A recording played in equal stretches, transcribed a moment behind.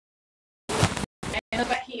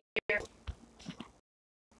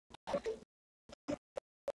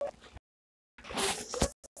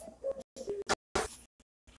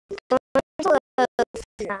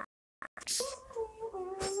Where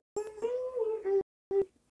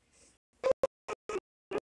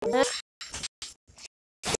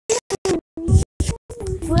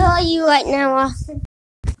are you right now, Austin?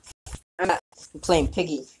 I'm playing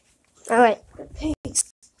Piggy. Alright.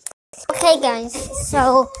 Pigs. Okay, guys.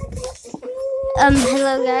 So,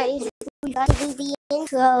 hello, guys. We got to do the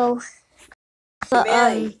intro. But,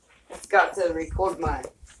 I've got to record mine.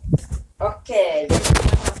 Okay.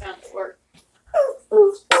 Work.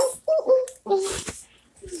 Oh,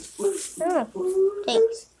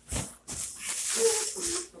 thanks.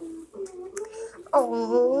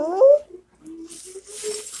 Oh,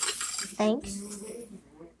 thanks.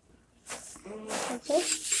 Okay.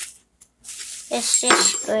 It's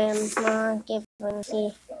just Grandma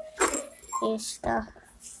giving you stuff.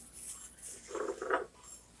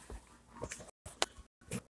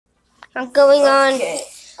 I'm going on.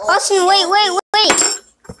 Austin, wait.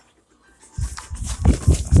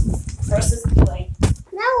 Press this play.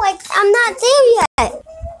 No, I'm not there yet.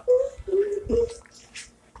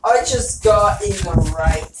 I just got in the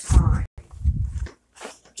right time.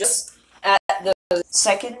 Just at the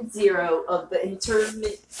second 0 of the enter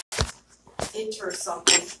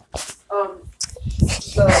something. I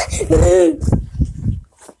press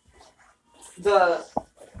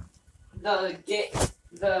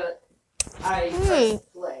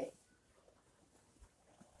play.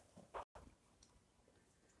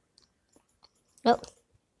 Nope.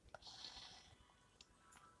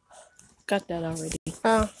 Got that already.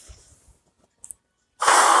 Oh.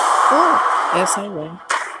 Ooh. Yes, I will.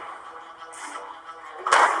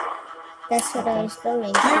 That's what I was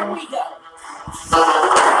going for. Here we go. I'm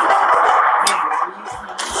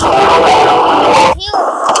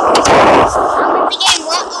at the game.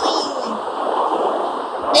 What are you in?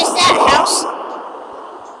 There's that house.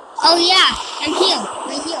 Oh yeah, I'm here.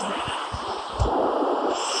 Right here.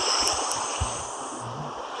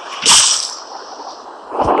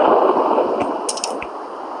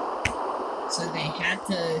 So they had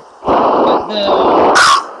to put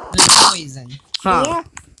the noise in. Huh. Yeah.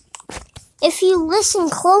 If you listen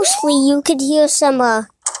closely, you could hear some. Nope,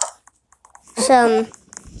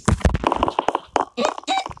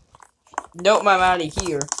 I'm out of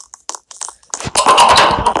here.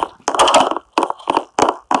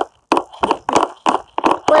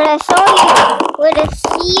 Where'd I saw you? Where'd I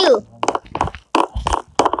see you?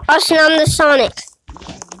 Austin, I'm the Sonic.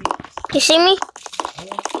 You see me?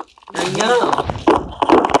 I know.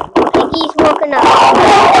 Piggy's walking up.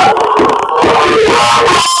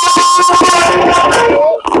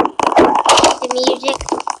 The music.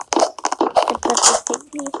 The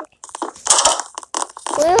perfect music.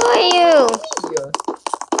 Where are you? Here.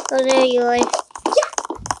 Oh, there you are.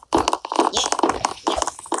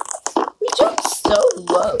 We jumped so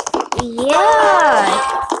low.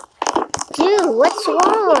 Yeah. Dude, what's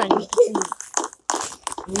wrong?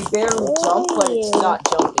 We barely jump, but it's not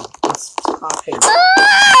jumping. It's hopping.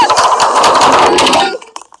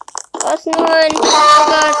 Last one. Oh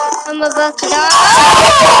god, I'm about to die.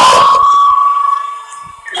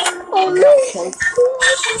 Oh no.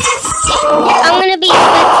 I'm gonna be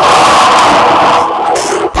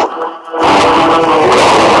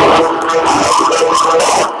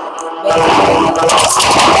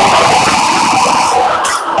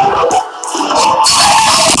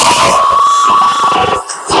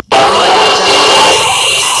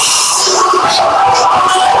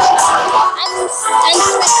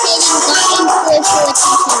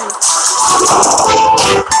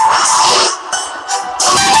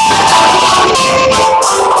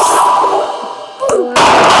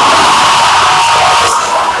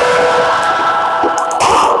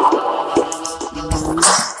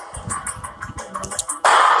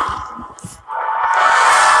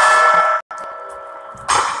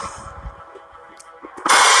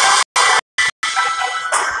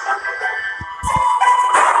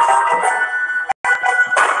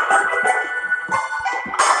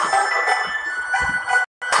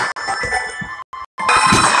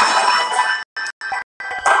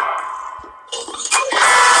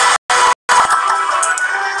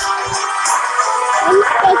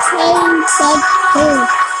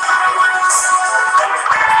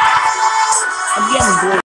I'm getting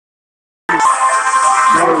bored. Why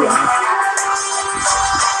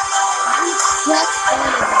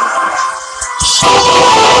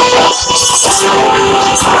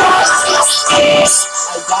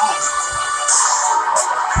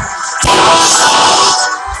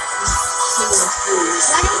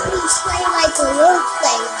don't you play like a role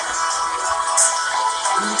player?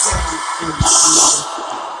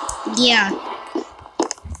 Yeah.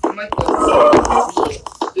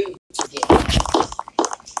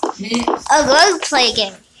 a role play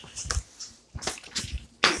game.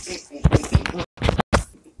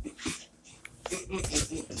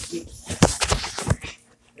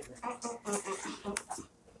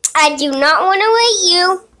 I do not want to wait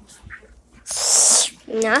you.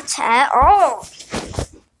 Not at all.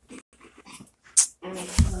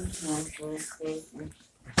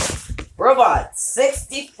 Robot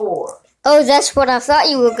 64. Oh, that's what I thought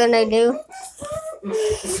you were gonna do.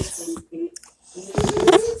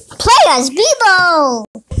 Play as Bebo.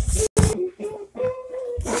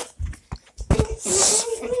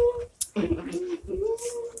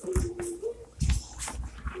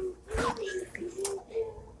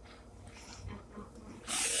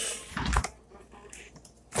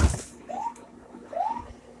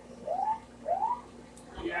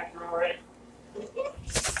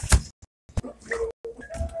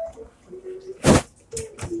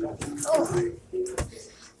 Oh,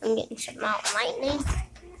 I'm getting some out lightning.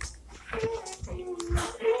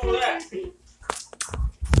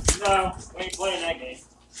 No, we ain't playing that game.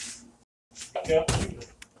 Okay.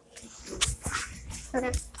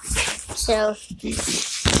 So,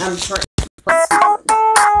 I'm trying.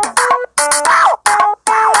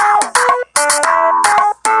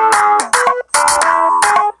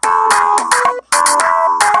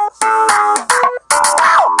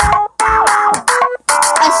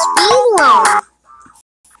 a speed one.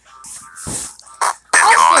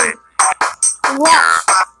 Austin, what?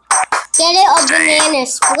 Get it a banana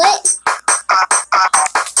split?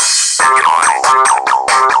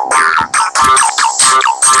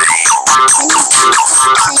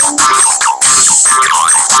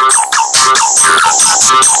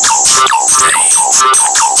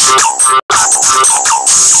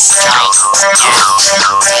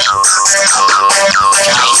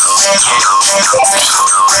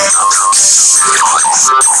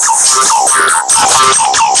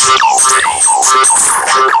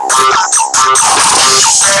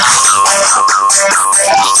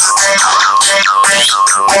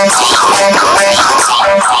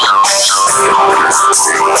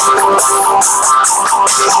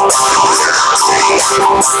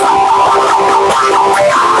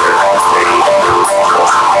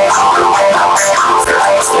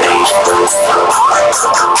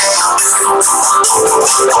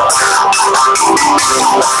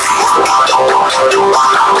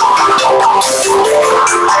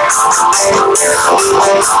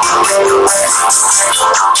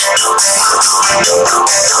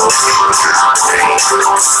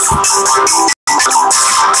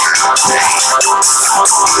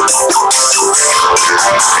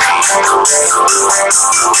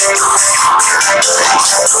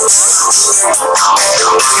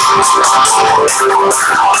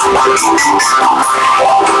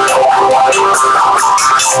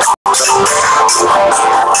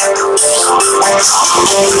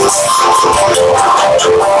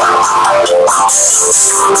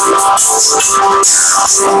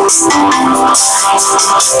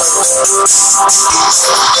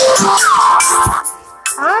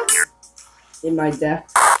 Huh? In my death.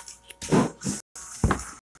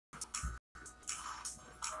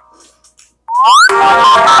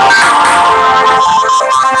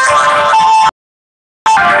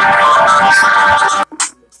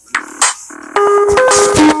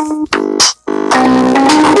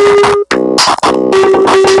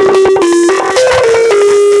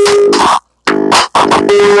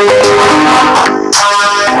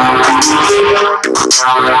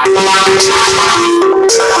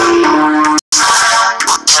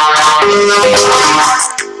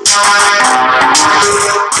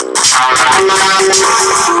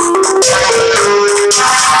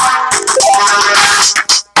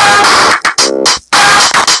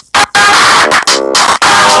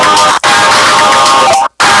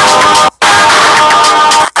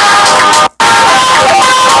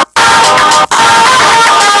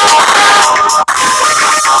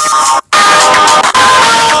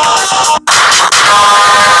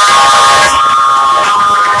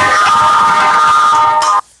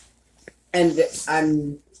 And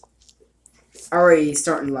I'm already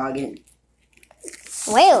starting to log in.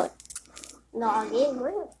 Wait. Log in?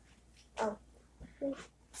 Where? Oh.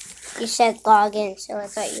 You said log in, so I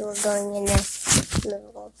thought you were going in the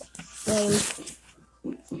middle of the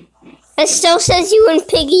game. It still says you in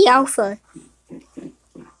Piggy Alpha.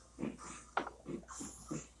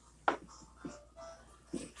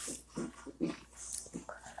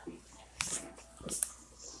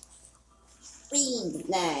 Please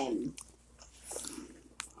name.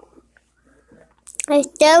 It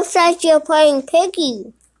still says you're playing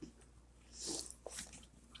Piggy.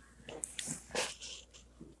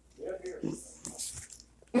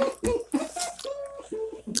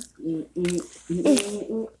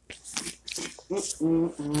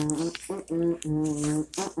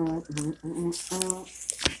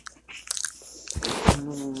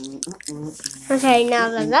 Okay,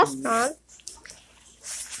 now that that's done,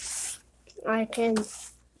 I can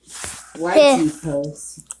see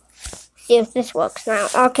if this works now.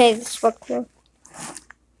 Okay, this works now.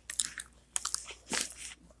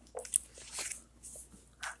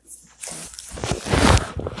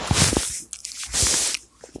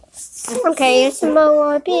 Okay,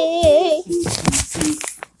 SMO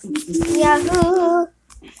Yahoo!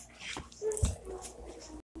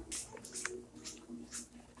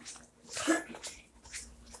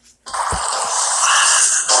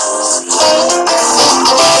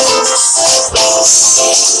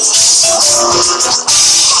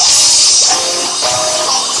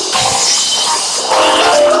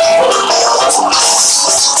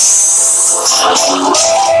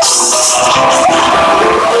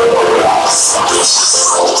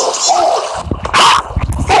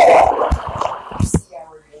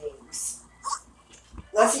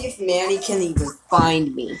 Let's see if Manny can even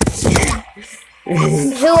find me.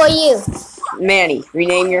 Who are you? Manny.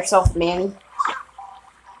 Rename yourself Manny.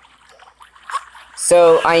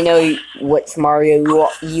 So I know which Mario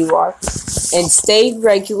you are. And stay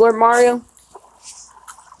regular Mario.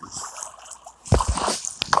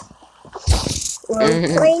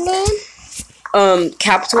 Play name?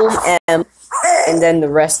 Capital M, and then the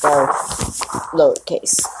rest are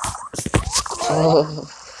lowercase.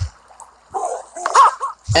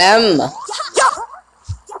 M.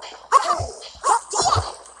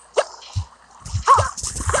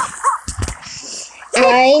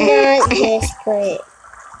 Why not just put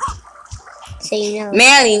so you know?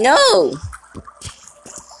 Manny, no!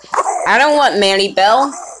 I don't want Manny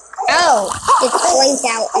Bell. Oh, it's blanked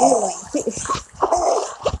out anyway.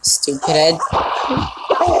 Stupid head.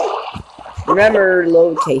 Remember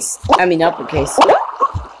lowercase. I mean uppercase.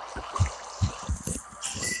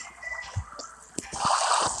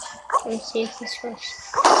 Let's see if this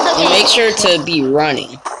works. And make sure to be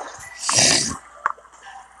running.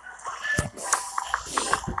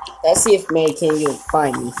 Let's see if Manny can even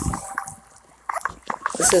find me.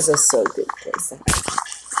 This is a so good place to hide.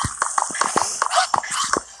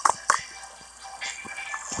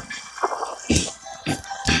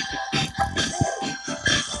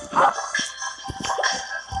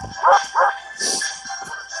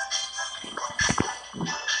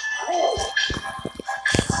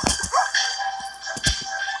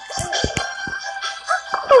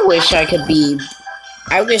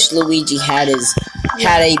 I wish Luigi had a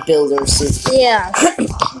builder suit. Yeah,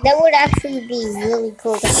 that would actually be really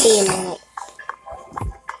cool to see in it.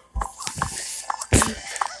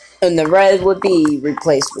 And the red would be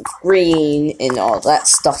replaced with green and all that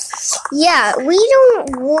stuff. Yeah, we don't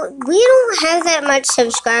have that much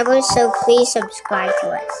subscribers, so please subscribe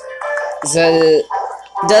to us. So,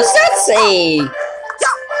 does that say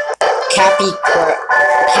Cappy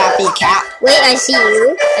Cat? Wait, I see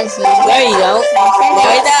you. I see you. No, you don't. No,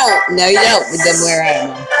 you don't. No, you don't. But then where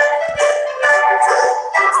am I?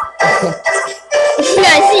 I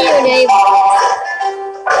see you, Dave.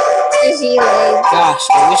 I see you, Dave. Gosh,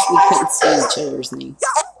 I wish we couldn't see each other's names.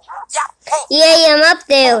 Yay, I'm up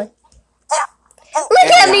there.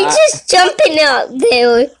 Look at me just jumping up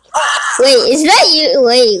there. Wait, is that you?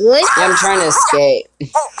 Wait, what? Yeah, I'm trying to escape.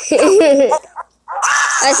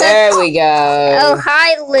 There we go. Oh,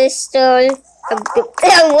 hi, Lister.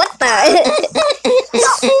 What the?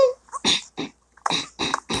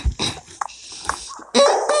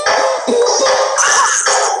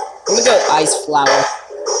 I'm gonna go ice flower.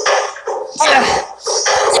 Yeah,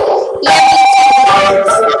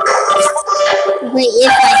 wait,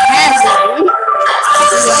 if I have one.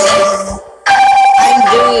 I'm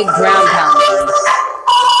doing a ground pound.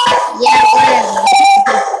 Yeah, whatever.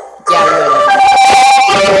 Yeah, whatever.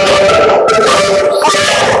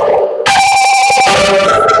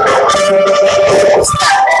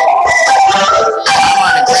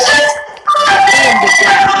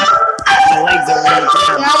 My legs are really down.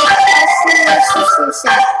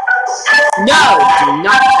 No, do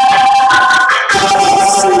not.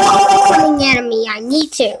 Coming at me, I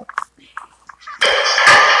need to.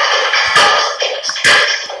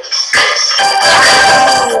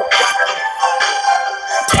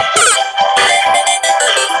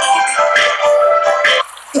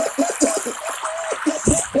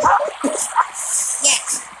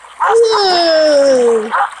 Yes.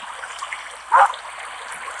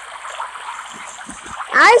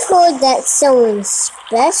 I heard that someone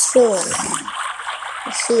special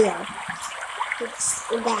is here.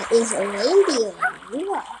 That is a reindeer.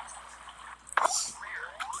 Yeah.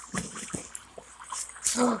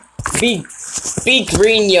 Be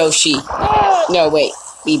green Yoshi. No, wait.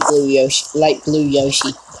 Be blue Yoshi. Light blue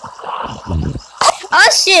Yoshi.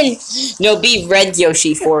 Austin! No, be red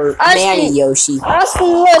Yoshi for Manny Yoshi. Austin,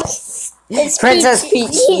 look. It's Princess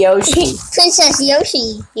Peach Yoshi. Princess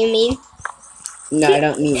Yoshi, you mean? No, I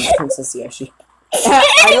don't mean Princess Yoshi.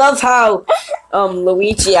 I love how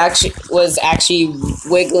Luigi was actually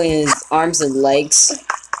wiggling his arms and legs.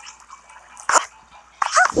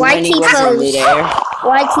 Why keep posing?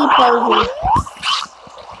 Why keep posing?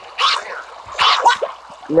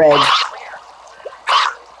 Red.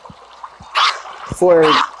 For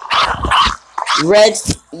red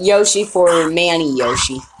Yoshi for Manny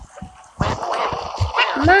Yoshi.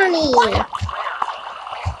 Money.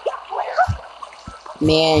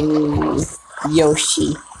 Manny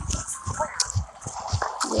Yoshi.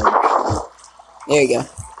 There you go.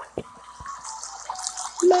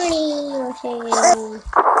 Money. Okay.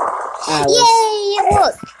 Yay! It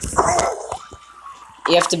worked.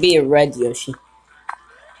 You have to be a red Yoshi.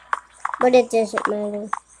 But it doesn't matter.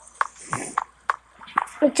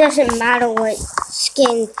 It doesn't matter what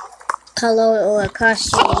skin color or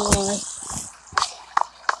costume you are.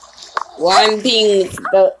 Well, I'm being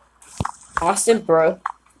the Austin, bro.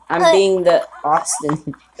 I'm being the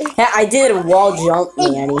Austin. I did a wall jump,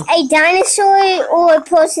 Manny. A dinosaur or a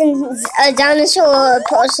person,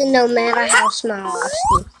 no matter how small,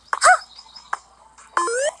 Austin.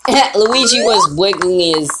 Luigi was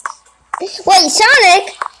wiggling his... Wait,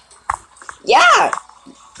 Sonic? Yeah!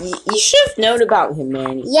 You should have known about him,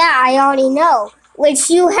 Manny. Yeah, I already know. Which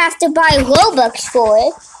you have to buy Robux for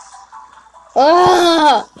it.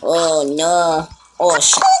 Oh, no. Oh,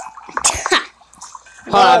 shit.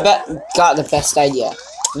 I got the best idea.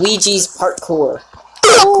 Luigi's parkour.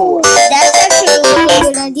 Oh, that's actually a really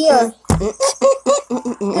good idea.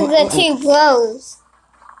 The two bros.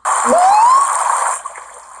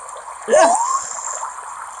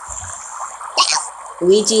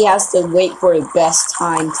 Luigi has to wait for the best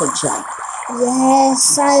time to jump.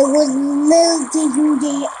 Yes, I would love to do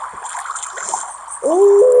that.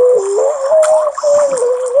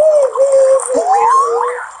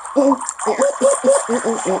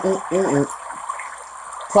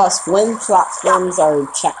 Plus, wind platforms are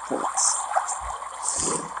checkpoints.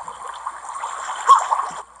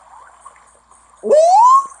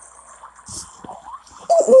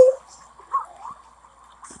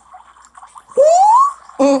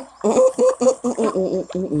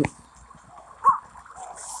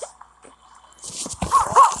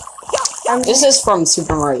 This is from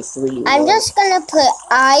Super Mario 3. I'm just gonna put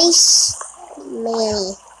Ice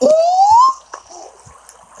Manny.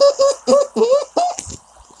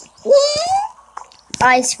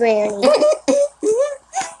 Ice Manny.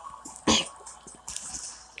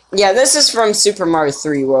 Yeah, this is from Super Mario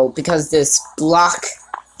 3 World because this block,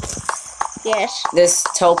 Yes. this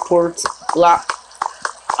teleport block.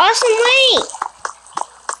 Awesome, wait!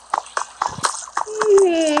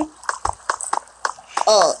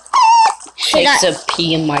 Oh. Takes a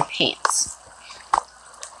pee in my pants.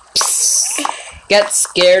 Psst. Get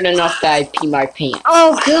scared enough that I pee my pants.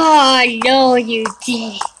 Oh god, no you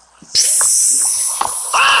did.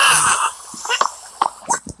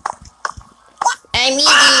 I'm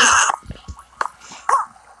eating.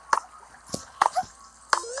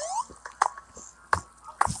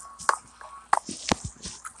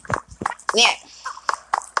 Yeah.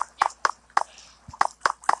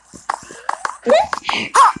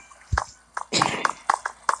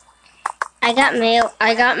 I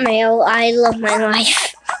got mail. I love my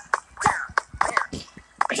life.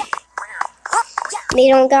 Me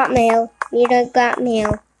don't got mail.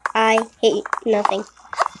 I hate nothing.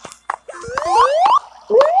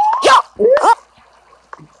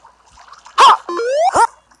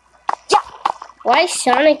 Why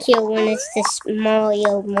Sonic here when it's this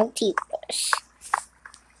Mario multiverse?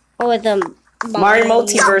 Or the Mario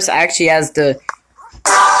Multiverse actually has the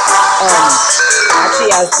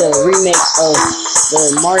remake of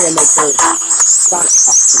the Mario Maker Sonic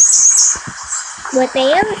costume. Would they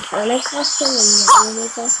have a Sonic costume in Mario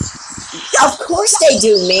Maker? Of course they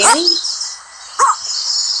do, Manny.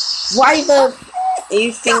 Why the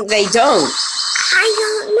you think they don't? I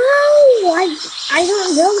don't know. I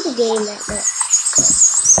don't know the game that much.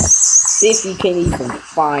 See if you can even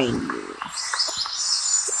find you.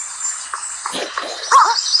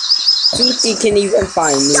 See if you can even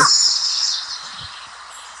find me.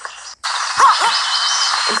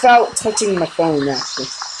 Without touching my phone, actually.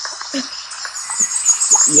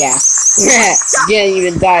 Yeah. Didn't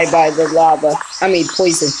even die by the lava. I mean,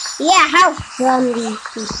 poison. Yeah, how dumb these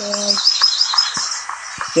people are.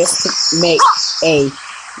 Just to make a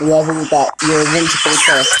level that you're invincible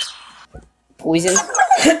to poison.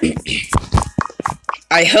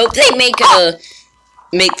 I hope they make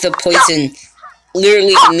the poison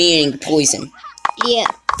literally meaning poison. Yeah.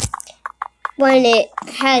 When it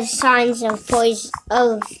has signs of poison,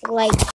 of like